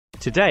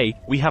Today,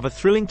 we have a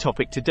thrilling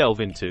topic to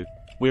delve into.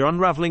 We're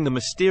unraveling the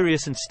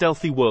mysterious and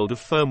stealthy world of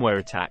firmware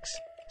attacks,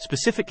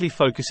 specifically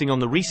focusing on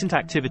the recent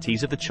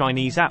activities of the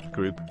Chinese APT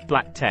group,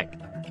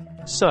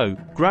 BlackTech. So,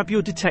 grab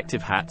your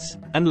detective hats,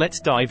 and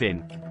let's dive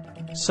in.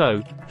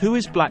 So, who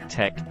is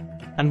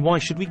BlackTech, and why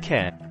should we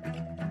care?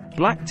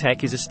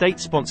 BlackTech is a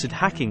state-sponsored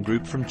hacking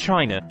group from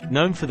China,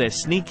 known for their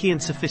sneaky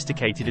and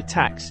sophisticated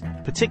attacks,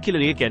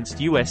 particularly against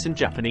US and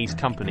Japanese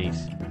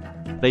companies.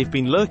 They've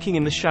been lurking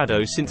in the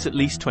shadows since at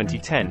least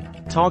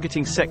 2010,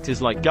 targeting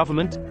sectors like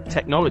government,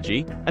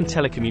 technology, and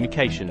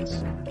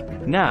telecommunications.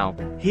 Now,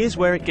 here's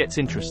where it gets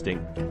interesting.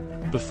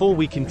 Before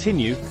we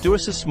continue, do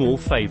us a small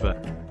favor.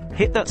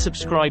 Hit that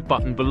subscribe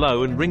button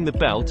below and ring the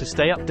bell to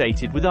stay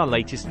updated with our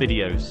latest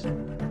videos.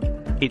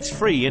 It's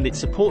free and it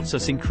supports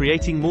us in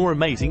creating more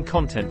amazing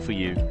content for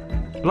you.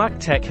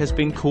 BlackTech has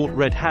been caught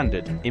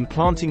red-handed,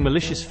 implanting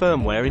malicious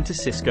firmware into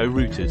Cisco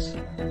routers.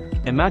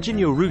 Imagine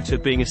your router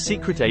being a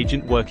secret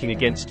agent working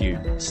against you,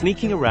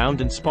 sneaking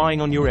around and spying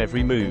on your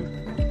every move.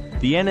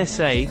 The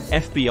NSA,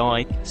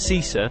 FBI,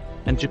 CISA,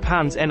 and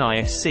Japan's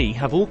NISC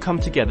have all come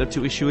together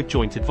to issue a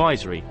joint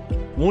advisory,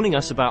 warning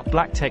us about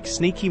BlackTech's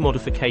sneaky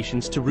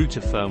modifications to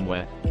router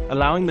firmware,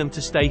 allowing them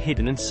to stay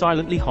hidden and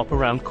silently hop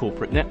around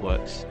corporate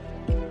networks.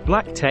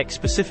 BlackTech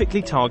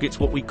specifically targets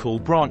what we call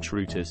branch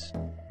routers.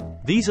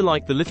 These are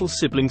like the little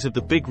siblings of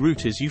the big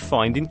routers you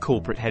find in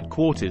corporate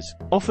headquarters,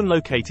 often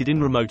located in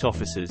remote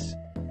offices.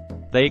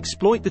 They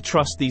exploit the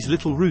trust these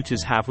little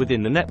routers have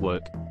within the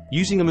network,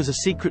 using them as a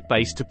secret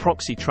base to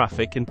proxy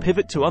traffic and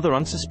pivot to other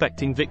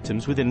unsuspecting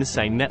victims within the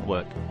same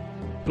network.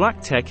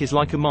 BlackTech is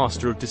like a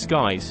master of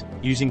disguise,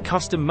 using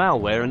custom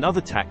malware and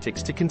other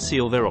tactics to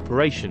conceal their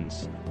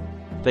operations.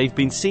 They've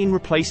been seen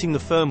replacing the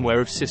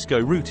firmware of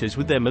Cisco routers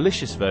with their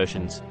malicious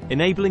versions,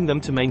 enabling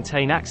them to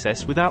maintain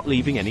access without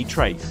leaving any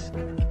trace.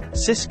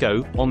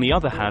 Cisco, on the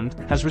other hand,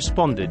 has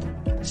responded,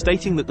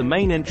 stating that the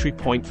main entry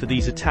point for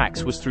these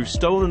attacks was through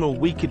stolen or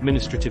weak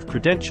administrative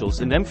credentials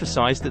and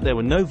emphasized that there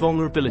were no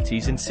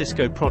vulnerabilities in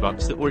Cisco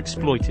products that were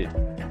exploited.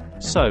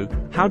 So,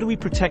 how do we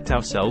protect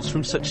ourselves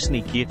from such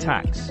sneaky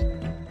attacks?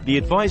 The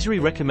advisory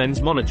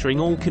recommends monitoring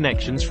all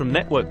connections from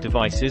network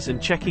devices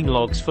and checking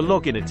logs for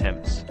login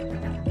attempts.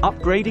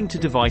 Upgrading to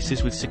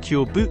devices with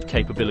secure boot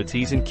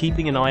capabilities and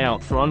keeping an eye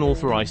out for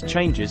unauthorized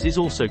changes is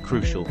also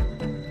crucial.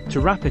 To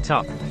wrap it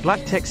up,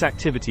 BlackTech's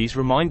activities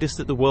remind us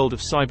that the world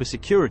of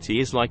cybersecurity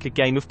is like a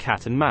game of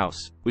cat and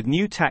mouse, with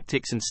new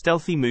tactics and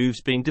stealthy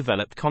moves being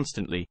developed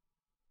constantly.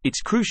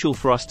 It's crucial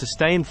for us to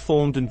stay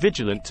informed and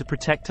vigilant to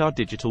protect our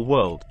digital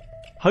world.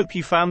 Hope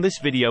you found this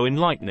video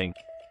enlightening.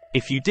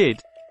 If you did,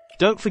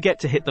 don't forget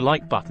to hit the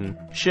like button,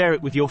 share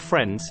it with your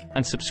friends,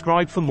 and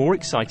subscribe for more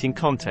exciting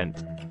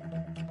content.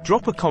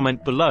 Drop a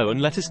comment below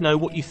and let us know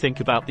what you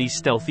think about these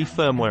stealthy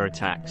firmware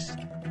attacks.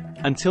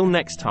 Until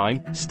next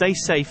time, stay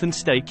safe and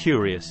stay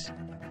curious.